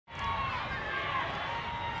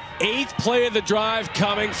8th play of the drive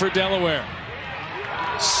coming for Delaware.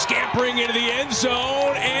 Scampering into the end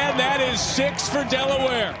zone, and that is 6 for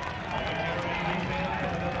Delaware.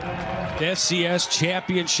 FCS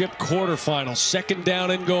championship quarterfinal, 2nd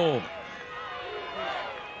down and goal.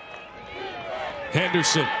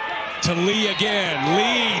 Henderson to Lee again.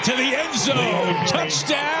 Lee to the end zone.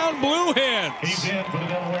 Touchdown, Blue Hens. He's in for the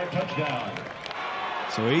Delaware touchdown.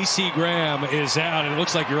 So A.C. Graham is out, and it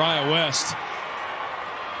looks like Uriah West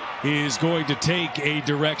is going to take a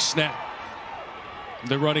direct snap.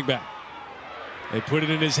 The running back. They put it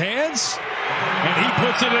in his hands, and he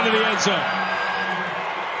puts it into the end zone.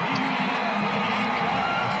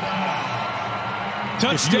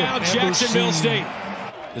 Touchdown, Jacksonville State.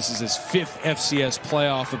 This is his 5th FCS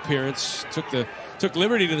playoff appearance. Took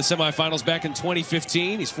Liberty to the semifinals back in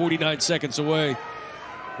 2015. He's 49 seconds away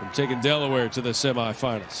from taking Delaware to the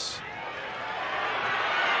semifinals.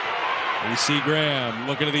 A.C. Graham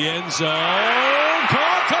looking to the end zone.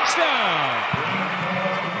 Caught, touchdown!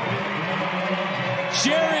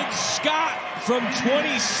 Jared Scott from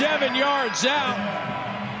 27 yards out.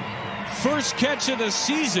 First catch of the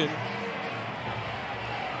season.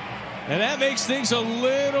 And that makes things a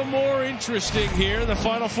little more interesting here in the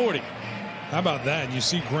final 40. How about that? And you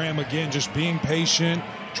see Graham again just being patient,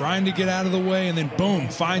 trying to get out of the way, and then boom,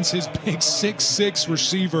 finds his big 6'6"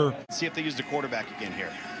 receiver. See if they use the quarterback again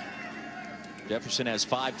here. Jefferson has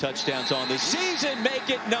 5 touchdowns on this season, make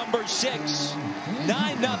it number 6.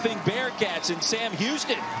 9-0 Bearcats, and Sam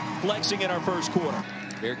Houston flexing in our first quarter.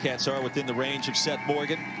 Bearcats are within the range of Seth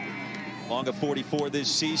Morgan. Long of 44 this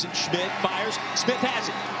season. Schmidt fires. Smith has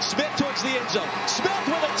it. Smith towards the end zone. Smith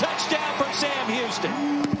with a touchdown for Sam Houston.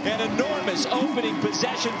 An enormous opening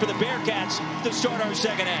possession for the Bearcats to start our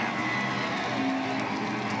second half.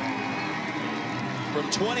 From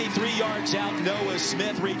 23 yards out, Noah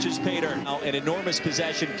Smith reaches pay dirt. Now an enormous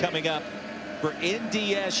possession coming up for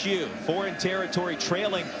NDSU. Foreign territory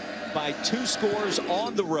trailing by 2 scores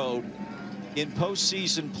on the road in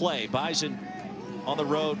postseason play. Bison on the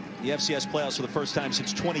road, the FCS playoffs for the first time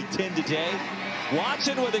since 2010 today.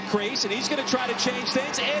 Watson with a crease, and he's going to try to change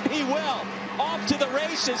things, and he will. Off to the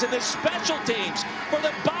races, and the special teams for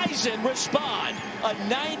the Bison respond. A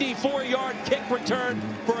 94-yard kick return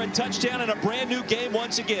for a touchdown, and a brand new game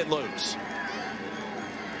once again, Luke's.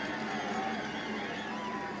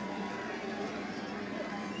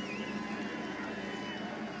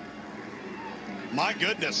 My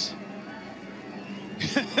goodness.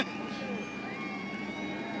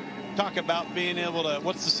 Talk about being able to,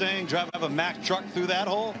 what's the saying, drive a Mack truck through that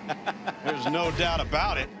hole? There's no doubt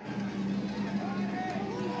about it.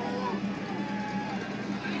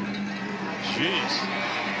 Jeez.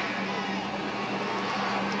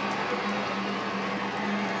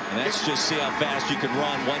 And let's just see how fast you can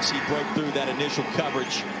run once he broke through that initial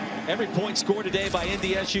coverage. Every point scored today by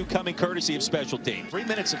NDSU coming courtesy of special teams. 3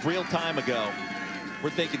 minutes of real time ago,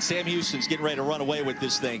 we're thinking Sam Houston's getting ready to run away with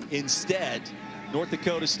this thing. Instead, North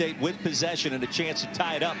Dakota State with possession and a chance to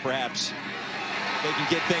tie it up, perhaps. They can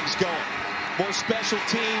get things going. More special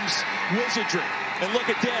teams wizardry. And look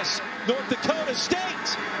at this. North Dakota State,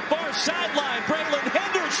 far sideline, Braylon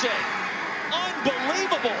Henderson.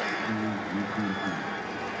 Unbelievable.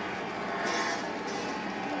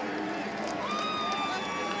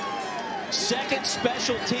 Second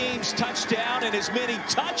special teams touchdown and as many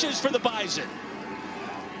touches for the Bison.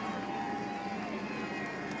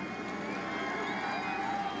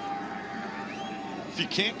 If you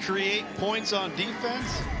can't create points on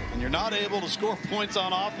defense and you're not able to score points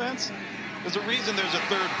on offense, there's a reason there's a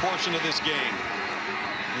third portion of this game.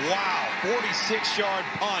 Wow, 46-yard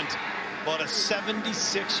punt, but a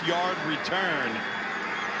 76-yard return.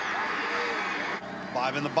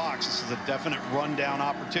 5 in the box. This is a definite rundown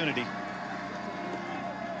opportunity.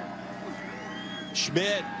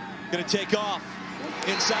 Schmidt going to take off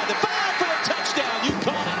inside the 5 for a touchdown. You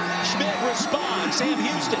call it. Schmidt responds. Sam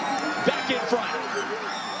Houston back in front.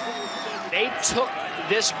 They took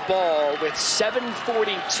this ball with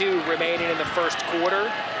 7:42 remaining in the first quarter,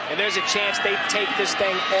 and there's a chance they take this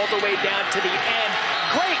thing all the way down to the end.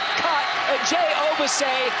 Great cut, Jay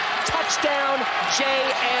Obase, touchdown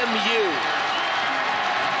JMU.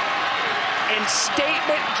 And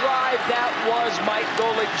statement drive that was Mike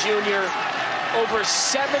Golick Jr. Over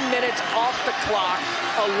 7 minutes off the clock,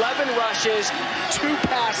 11 rushes, 2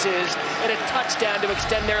 passes, and a touchdown to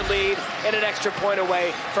extend their lead and an extra point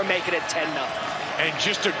away from making it 10-0. and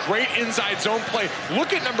just a great inside zone play.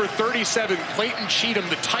 Look at number 37, Clayton Cheatham,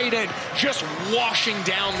 the tight end, just washing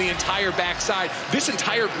down the entire backside. This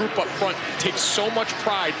entire group up front takes so much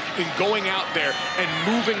pride in going out there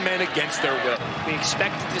and moving men against their will. We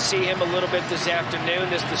expected to see him a little bit this afternoon.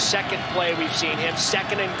 This is the second play we've seen him.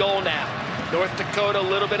 2nd and goal now. North Dakota, a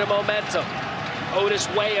little bit of momentum. Otis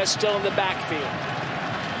Weah still in the backfield.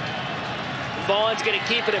 Vaughn's going to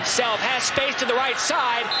keep it himself. Has space to the right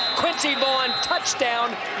side. Quincy Vaughn,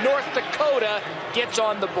 touchdown. North Dakota gets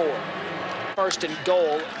on the board. 1st and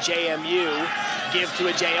goal, JMU. Give to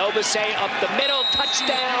a Jay Obase up the middle.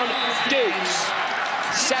 Touchdown, Dukes.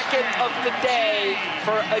 2nd of the day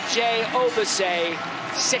for a Jay Obase.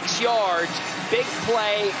 6 yards. Big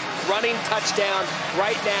play. Running touchdown.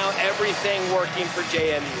 Right now, everything working for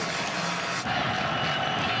JMU.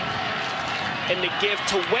 And the give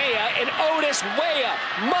to Weah, and Otis Weah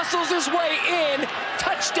muscles his way in.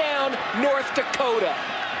 Touchdown, North Dakota.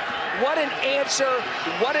 What an answer,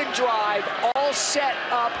 what a drive, all set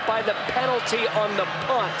up by the penalty on the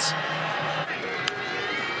punt.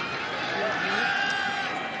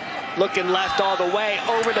 Looking left all the way,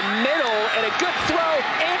 over the middle, and a good throw.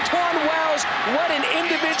 Antoine Wells, what an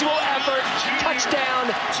individual effort.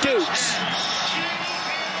 Touchdown, Dukes.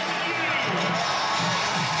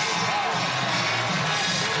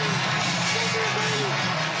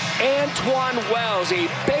 Antoine Wells, a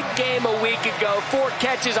big game a week ago. 4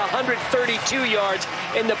 catches, 132 yards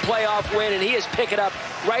in the playoff win, and he is picking up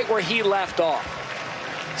right where he left off.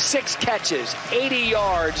 6 catches, 80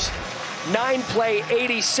 yards, 9-play,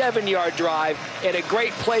 87-yard drive, and a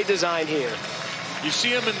great play design here. You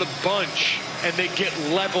see them in the bunch, and they get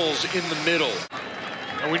levels in the middle.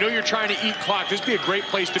 And we know you're trying to eat clock. This would be a great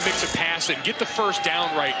place to mix a pass and get the first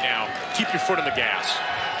down right now. Keep your foot on the gas.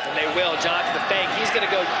 And they will. Johnson the fake. He's going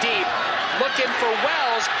to go deep. Looking for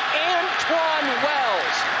Wells. Antoine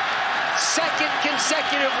Wells. 2nd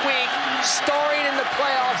consecutive week starring in the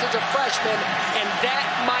playoffs as a freshman. And that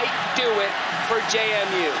might do it for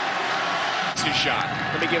JMU. It's his shot.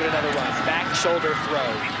 Let me give it another run. Back shoulder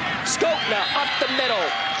throw. Skopna up the middle.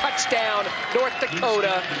 Touchdown. North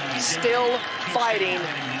Dakota still fighting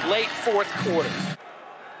late 4th quarter.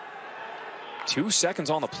 2 seconds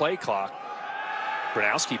on the play clock.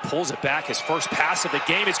 Gronowski pulls it back. His first pass of the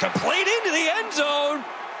game is complete into the end zone.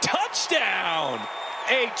 Touchdown!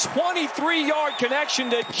 A 23-yard connection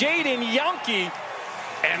to Jaden Yankee.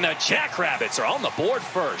 And the Jackrabbits are on the board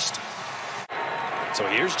first. So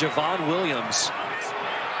here's Javon Williams.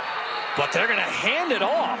 But they're going to hand it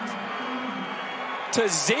off to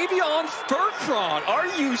Xavion Furcron. Are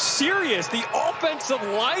you serious? The offensive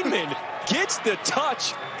lineman gets the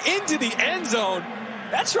touch into the end zone.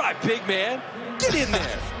 That's right, big man. Get in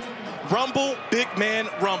there. Rumble, big man,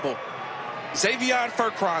 rumble. Xavion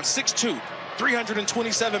Furcron, 6'2",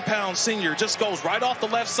 327-pound senior, just goes right off the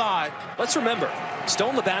left side. Let's remember,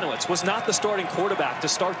 Stone Labanowitz was not the starting quarterback to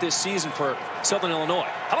start this season for Southern Illinois.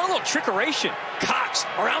 How about a little trickeration? Cox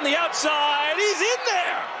around the outside. He's in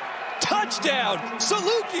there. Touchdown,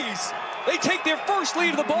 Salukis. They take their first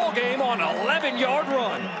lead of the ball game on an 11-yard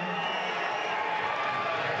run.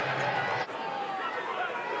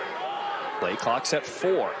 Play clock's at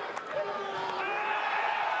 4.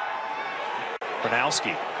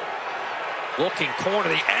 Gronowski looking corner,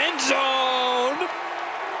 the end zone.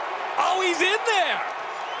 Oh, he's in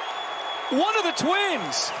there. One of the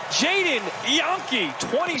twins, Jaden Yankee,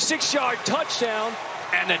 26-yard touchdown,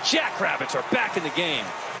 and the Jackrabbits are back in the game.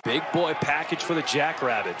 Big boy package for the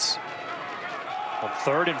Jackrabbits. On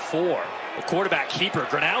 3rd and 4, the quarterback keeper,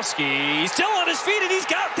 Gronowski, still on his feet, and he's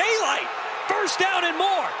got daylight. First down and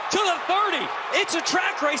more to the 30. It's a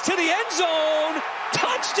track race to the end zone.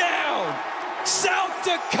 Touchdown! South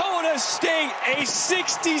Dakota State, a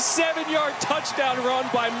 67-yard touchdown run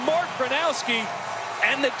by Mark Gronowski,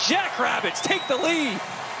 and the Jackrabbits take the lead.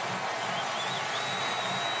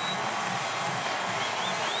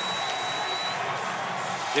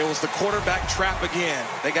 It was the quarterback trap again.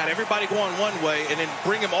 They got everybody going one way and then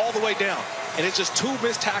bring him all the way down. And it's just 2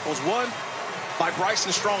 missed tackles. One by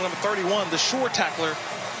Bryson Strong, number 31, the sure tackler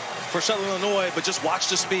for Southern Illinois, but just watch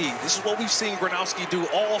the speed. This is what we've seen Gronowski do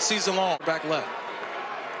all season long. Back left.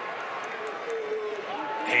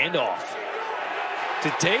 Handoff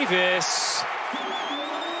to Davis.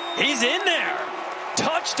 He's in there.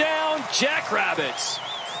 Touchdown, Jackrabbits.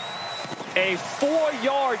 A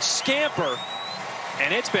 4-yard scamper.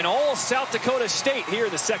 And it's been all South Dakota State here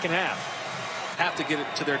in the second half. Have to get it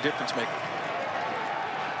to their difference maker.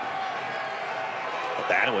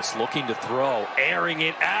 Labanowitz looking to throw, airing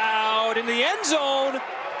it out in the end zone.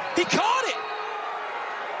 He caught it.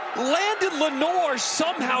 Landon Lenore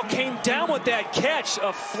somehow came down with that catch.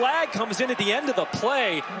 A flag comes in at the end of the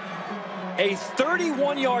play. A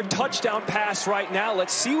 31-yard touchdown pass right now.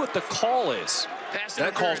 Let's see what the call is.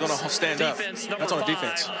 That call's going to stand up. That's on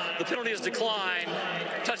defense. The penalty is declined.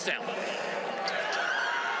 Touchdown.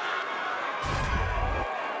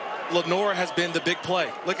 Lenore has been the big play.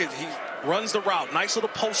 Look at, he runs the route. Nice little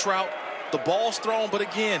post route. The ball's thrown, but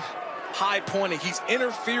again, high pointing. He's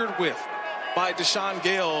interfered with by Deshaun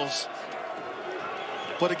Gales.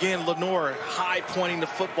 But again, Lenore high pointing the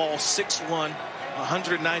football, 6'1",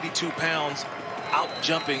 192 pounds, out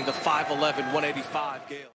jumping the 5'11", 185 Gales.